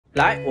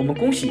来，我们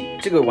恭喜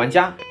这个玩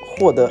家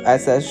获得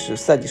SS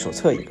赛季手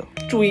册一个，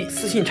注意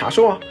私信查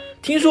收啊！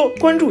听说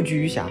关注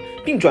居居侠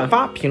并转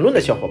发评论的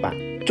小伙伴，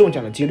中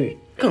奖的几率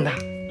更大。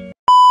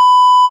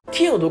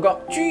天有多高，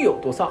居有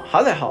多骚。哈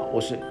喽，好，我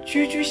是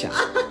居居侠。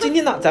今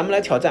天呢，咱们来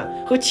挑战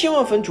和千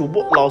万粉主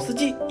播老司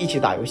机一起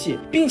打游戏，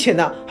并且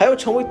呢，还要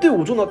成为队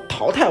伍中的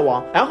淘汰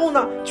王。然后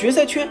呢，决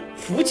赛圈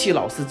扶起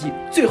老司机，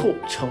最后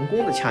成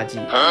功的掐机。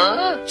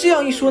这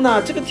样一说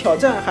呢，这个挑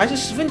战还是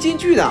十分艰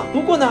巨的。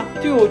不过呢，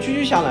对我居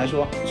居侠来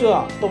说，这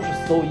都是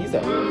so easy。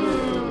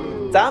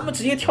咱们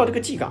直接跳这个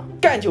G 岗，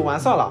干就完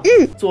算了。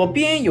左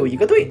边有一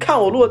个队，看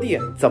我落地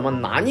怎么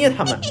拿捏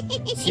他们。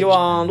希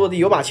望落地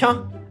有把枪。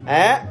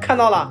哎，看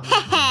到了。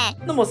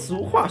那么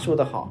俗话说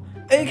得好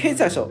 ，AK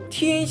在手，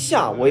天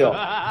下我有。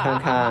看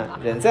看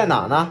人在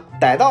哪呢？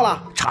逮到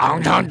了，尝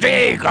尝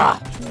这个。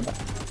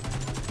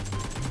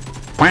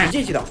直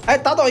接击倒。哎，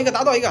打倒一个，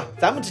打倒一个，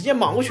咱们直接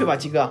莽过去吧，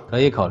鸡哥。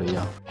可以考虑一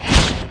下。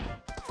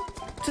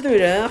这队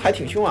人还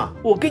挺凶啊，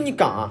我跟你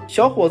杠啊，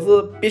小伙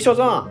子别嚣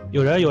张啊。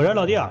有人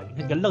老弟啊，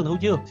你看这个愣头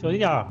青，小心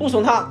点。不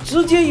怂他，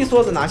直接一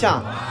梭子拿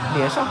下，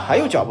脸上还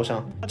有脚步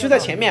声，就在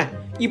前面。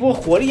一波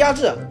火力压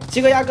制，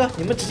鸡哥鸭哥，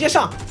你们直接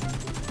上！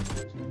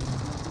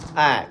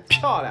哎，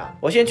漂亮！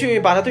我先去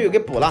把他队友给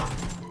补了，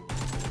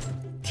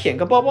舔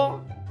个包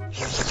包。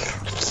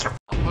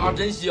啊，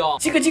真香！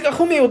鸡哥，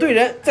后面有队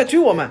人在追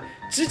我们，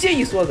直接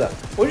一梭子，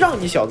我让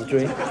你小子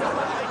追。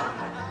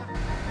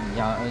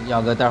鸭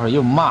哥待会儿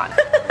又骂你，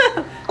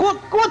给我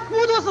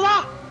毒死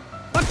他，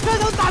把拳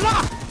头打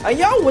他！哎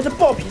呀，我这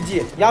暴脾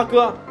气，鸭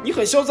哥你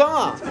很嚣张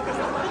啊！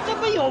这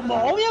不有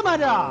毛病吗？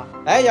这？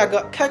哎，鸭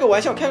哥开个玩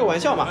笑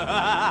嘛。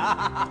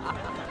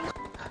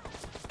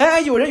哎，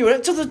有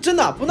人，这是真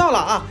的，不闹了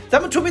啊！咱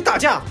们准备打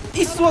架，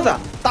一梭子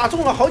打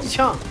中了好几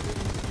枪。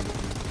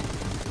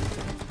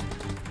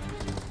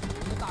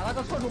你打他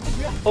个措手不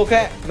及。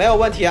OK， 没有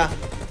问题啊。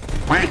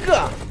一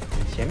个，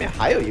前面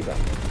还有一个，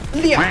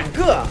两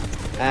个，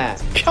哎，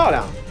漂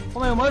亮。后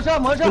面有摩托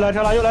车，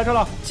又来车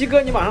了。鸡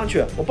哥，你马上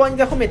去，我帮你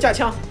在后面架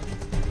枪。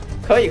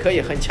可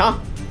以，很强。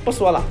不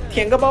说了，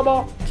舔个包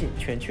包进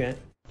圈圈。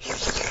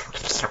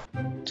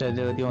在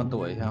这个地方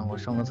躲一下，我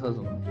上个厕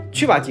所。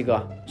去吧，鸡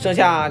哥，剩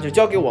下就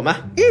交给我们。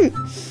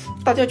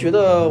大家觉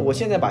得我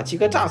现在把鸡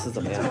哥炸死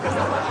怎么样？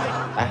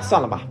哎，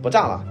算了吧，不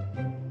炸了。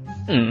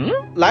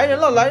来人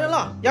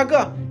了，鸭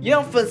哥，一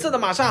辆粉色的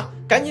玛莎，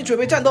赶紧准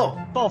备战斗。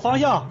报方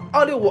向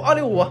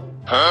265。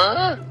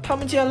他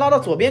们竟然拉到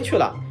左边去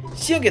了，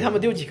先给他们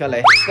丢几颗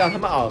雷，让他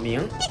们耳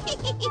鸣。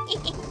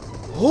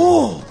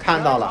哦，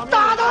看到了，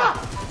打他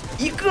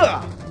一个。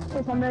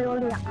这旁边有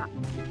俩，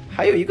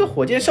还有一个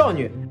火箭少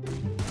女。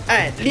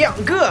哎，两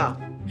个，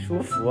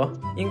舒服，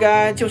应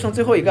该就剩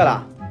最后一个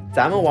了。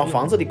咱们往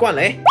房子里灌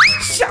雷，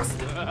吓死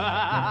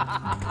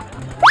他。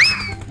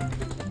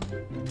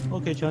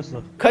OK， 全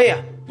死。可以，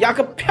鸭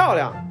哥漂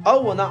亮。而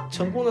我呢，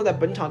成功的在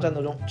本场战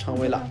斗中成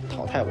为了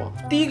淘汰王。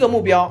第一个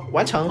目标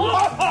完成。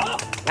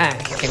哎，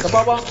舔个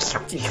包包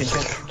进圈圈。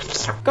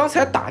刚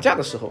才打架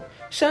的时候，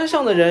山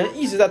上的人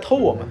一直在偷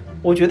我们，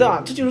我觉得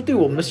啊，这就是对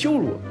我们的羞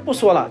辱。不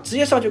说了，直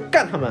接上去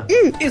干他们。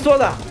一梭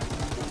子，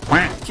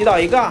击倒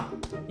一个，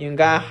应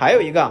该还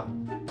有一个。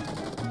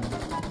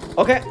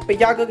OK， 被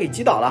鸭哥给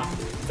击倒了，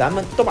咱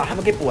们都把他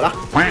们给补了，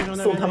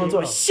送他们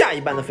坐下一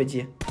班的飞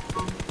机。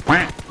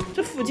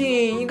这附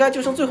近应该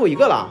就剩最后一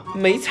个了，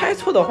没猜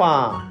错的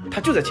话，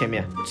他就在前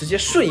面，直接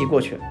瞬移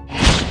过去。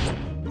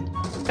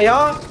哎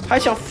呀，还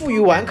想负隅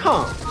顽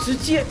抗，直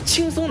接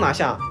轻松拿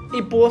下，一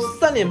波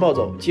3连暴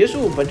走，结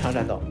束本场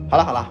战斗。好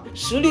了，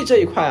实力这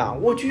一块啊，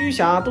我居居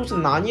侠都是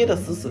拿捏的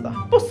死死的，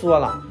不说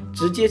了，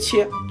直接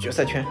切决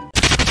赛圈。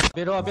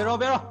别说。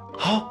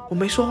好，我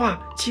没说话。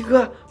鸡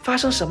哥，发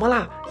生什么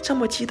啦？这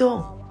么激动？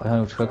好像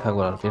有车开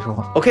过来了，别说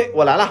话。 OK，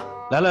 我来了，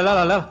来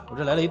了，我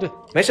这来了一队。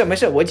没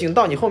事，我已经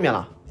到你后面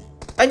了。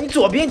哎，你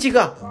左边，鸡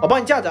哥，我帮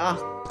你架着啊。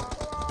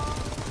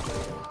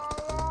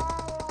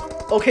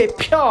OK，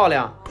 漂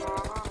亮。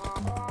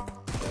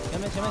前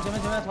面，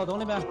草丛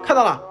那边看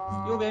到了。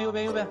右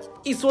边，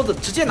一梭子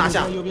直接拿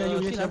下。右边，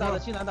西南大的，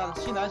西南，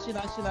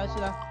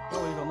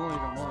摸我一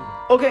手。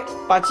OK，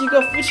 把鸡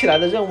哥扶起来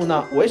的任务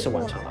呢，我也是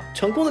完成了，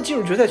成功的进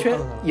入决赛圈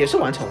也是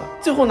完成了，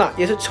最后呢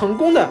也是成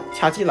功的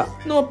掐机了。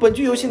那么本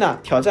局游戏呢，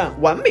挑战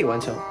完美完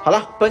成。好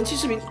了，本期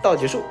视频到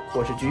此结束，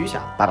我是居居侠，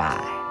拜拜。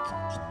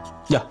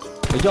呀，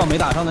这药没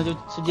打上呢就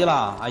吃鸡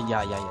了。哎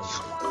呀，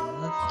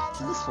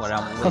真索然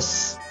无味。